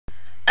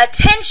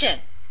Attention!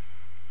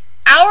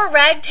 Our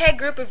ragtag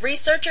group of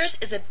researchers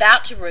is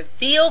about to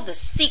reveal the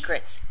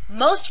secrets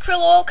most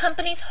krill oil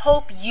companies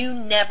hope you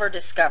never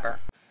discover.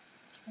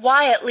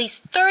 Why at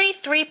least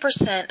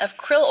 33% of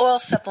krill oil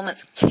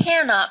supplements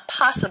cannot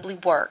possibly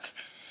work,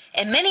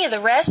 and many of the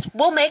rest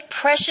will make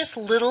precious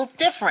little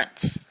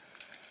difference.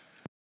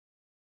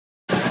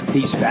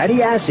 These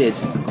fatty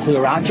acids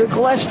clear out your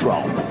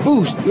cholesterol,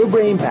 boost your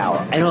brain power,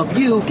 and help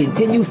you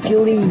continue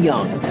feeling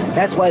young.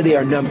 That's why they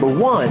are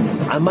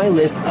 #1 on my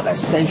list of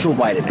essential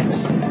vitamins.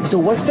 So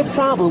what's the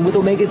problem with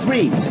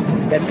omega-3s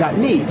that's got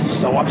me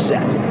so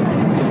upset?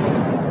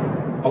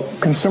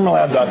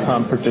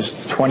 ConsumerLab.com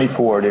purchased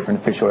 24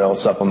 different fish oil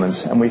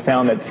supplements, and we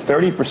found that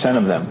 30%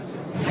 of them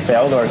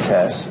failed our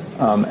tests,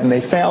 and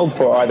they failed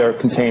for either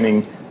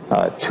containing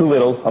too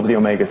little of the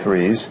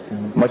omega-3s,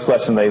 much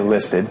less than they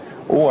listed,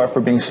 or for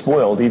being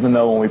spoiled, even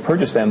though when we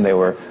purchased them they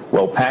were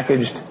well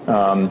packaged,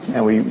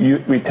 and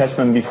we tested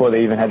them before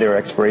they even had their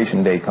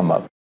expiration date come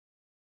up.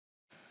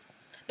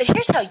 But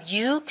here's how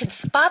you can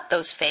spot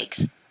those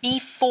fakes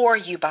before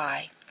you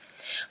buy.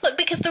 Look,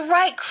 because the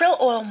right krill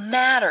oil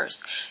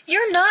matters.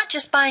 You're not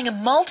just buying a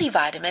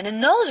multivitamin,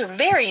 and those are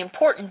very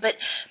important, but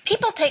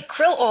people take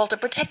krill oil to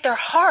protect their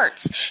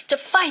hearts, to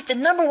fight the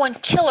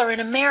 #1 killer in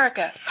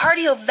America,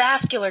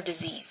 cardiovascular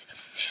disease.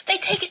 They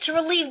take it to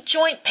relieve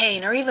joint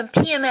pain or even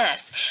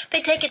PMS.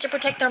 They take it to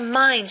protect their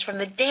minds from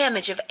the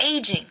damage of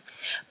aging.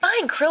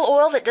 Buying krill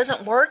oil that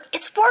doesn't work,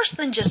 it's worse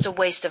than just a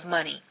waste of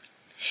money.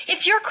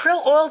 If your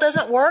krill oil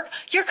doesn't work,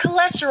 your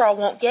cholesterol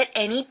won't get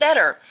any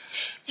better.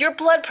 Your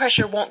blood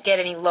pressure won't get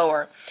any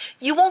lower.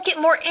 You won't get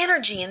more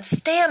energy and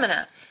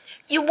stamina.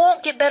 You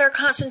won't get better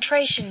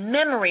concentration,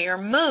 memory, or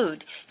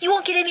mood. You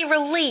won't get any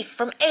relief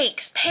from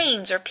aches,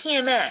 pains, or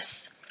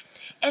PMS.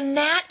 And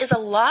that is a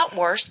lot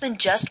worse than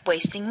just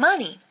wasting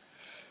money.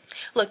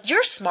 Look,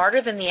 you're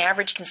smarter than the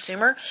average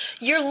consumer.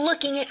 You're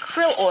looking at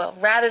krill oil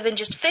rather than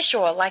just fish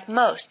oil like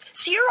most,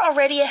 so you're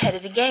already ahead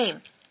of the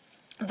game.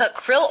 But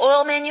krill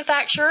oil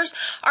manufacturers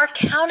are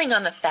counting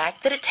on the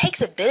fact that it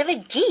takes a bit of a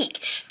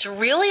geek to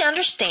really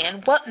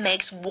understand what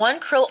makes one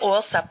krill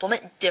oil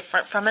supplement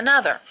different from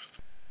another.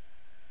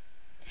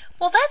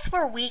 Well, that's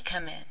where we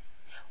come in.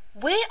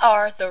 We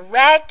are the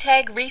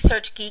ragtag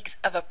research geeks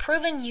of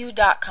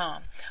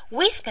ApprovenYou.com.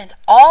 We spend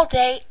all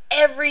day,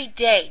 every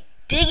day,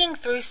 digging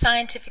through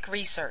scientific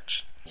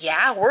research.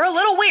 Yeah, we're a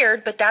little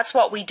weird, but that's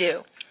what we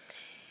do.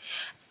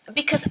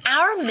 Because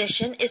our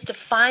mission is to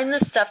find the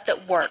stuff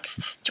that works,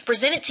 to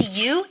present it to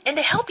you, and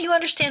to help you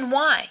understand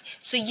why,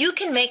 so you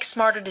can make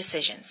smarter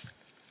decisions.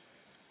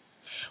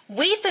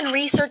 We've been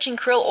researching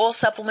krill oil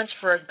supplements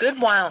for a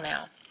good while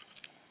now.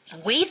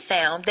 We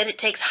found that it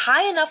takes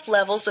high enough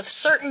levels of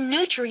certain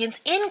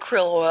nutrients in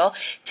krill oil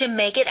to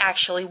make it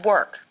actually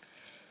work.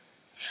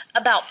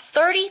 About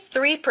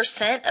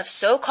 33% of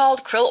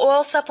so-called krill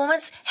oil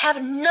supplements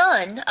have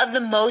none of the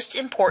most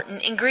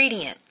important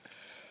ingredient.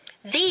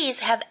 These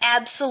have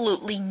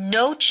absolutely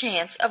no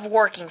chance of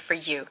working for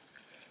you.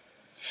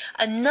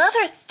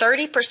 Another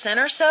 30%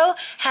 or so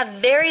have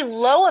very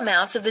low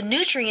amounts of the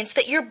nutrients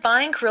that you're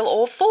buying krill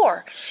oil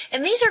for,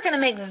 and these are going to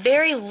make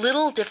very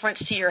little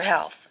difference to your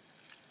health.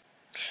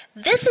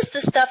 This is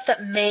the stuff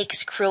that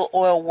makes krill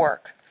oil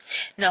work.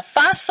 Now,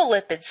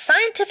 phospholipids,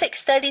 scientific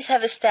studies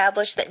have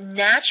established that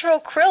natural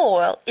krill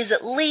oil is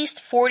at least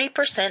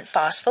 40%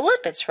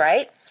 phospholipids,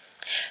 right?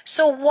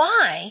 So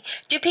why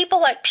do people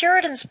like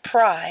Puritan's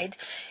Pride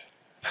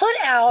put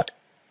out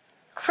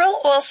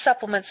krill oil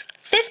supplements,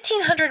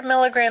 1,500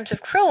 milligrams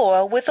of krill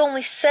oil with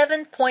only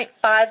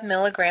 7.5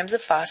 milligrams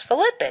of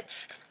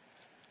phospholipids?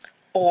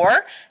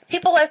 Or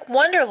people like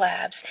Wonder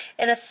Labs,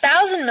 in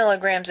 1,000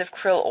 milligrams of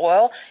krill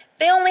oil,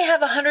 they only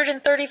have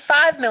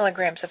 135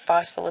 milligrams of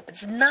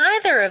phospholipids.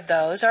 Neither of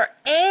those are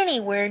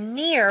anywhere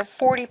near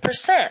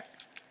 40%.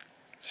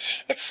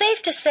 It's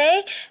safe to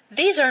say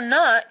these are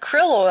not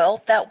krill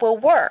oil that will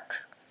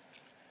work.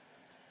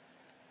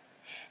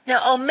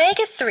 Now,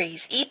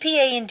 omega-3s,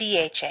 EPA and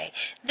DHA,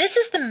 this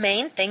is the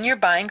main thing you're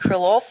buying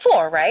krill oil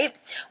for, right?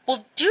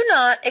 Well, do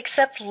not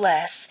accept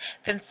less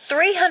than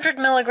 300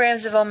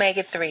 milligrams of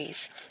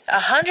omega-3s,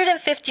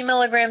 150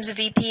 milligrams of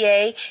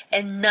EPA,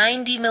 and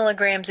 90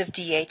 milligrams of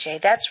DHA.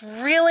 That's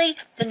really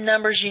the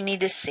numbers you need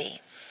to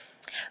see.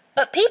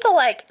 But people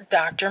like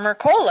Dr.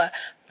 Mercola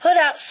put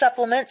out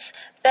supplements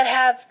that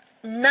have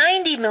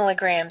 90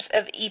 milligrams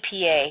of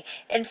EPA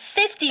and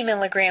 50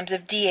 milligrams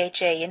of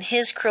DHA in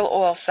his krill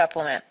oil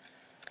supplement.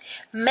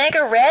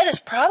 Mega Red is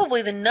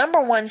probably the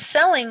 #1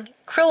 selling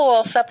krill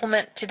oil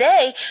supplement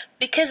today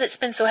because it's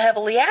been so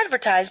heavily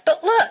advertised.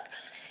 But look,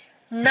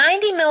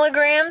 90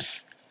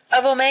 milligrams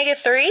of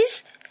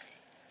omega-3s,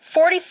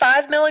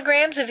 45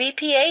 milligrams of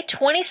EPA,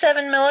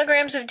 27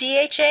 milligrams of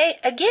DHA.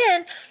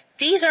 Again,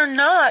 these are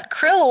not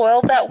krill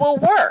oil that will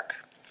work.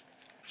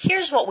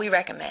 Here's what we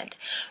recommend.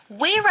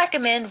 We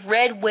recommend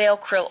red whale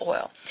krill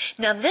oil.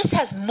 Now, this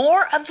has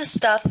more of the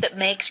stuff that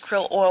makes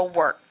krill oil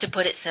work, to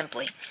put it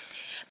simply.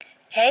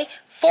 Okay,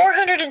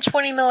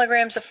 420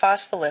 milligrams of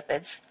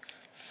phospholipids,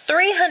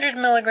 300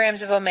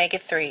 milligrams of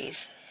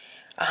omega-3s,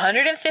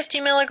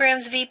 150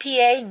 milligrams of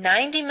EPA,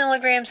 90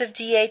 milligrams of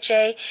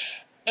DHA,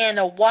 and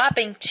a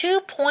whopping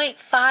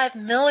 2.5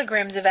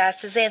 milligrams of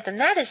astaxanthin.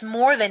 That is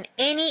more than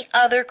any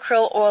other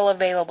krill oil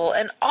available,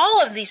 and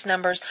all of these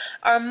numbers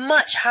are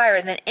much higher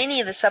than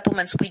any of the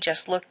supplements we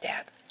just looked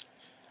at.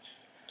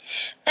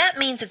 That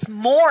means it's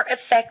more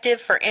effective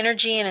for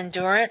energy and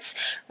endurance.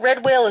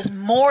 Red whale is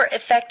more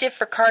effective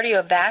for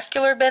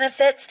cardiovascular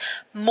benefits,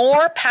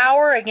 more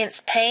power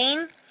against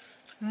pain,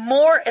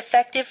 more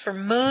effective for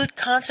mood,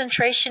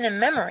 concentration, and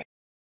memory.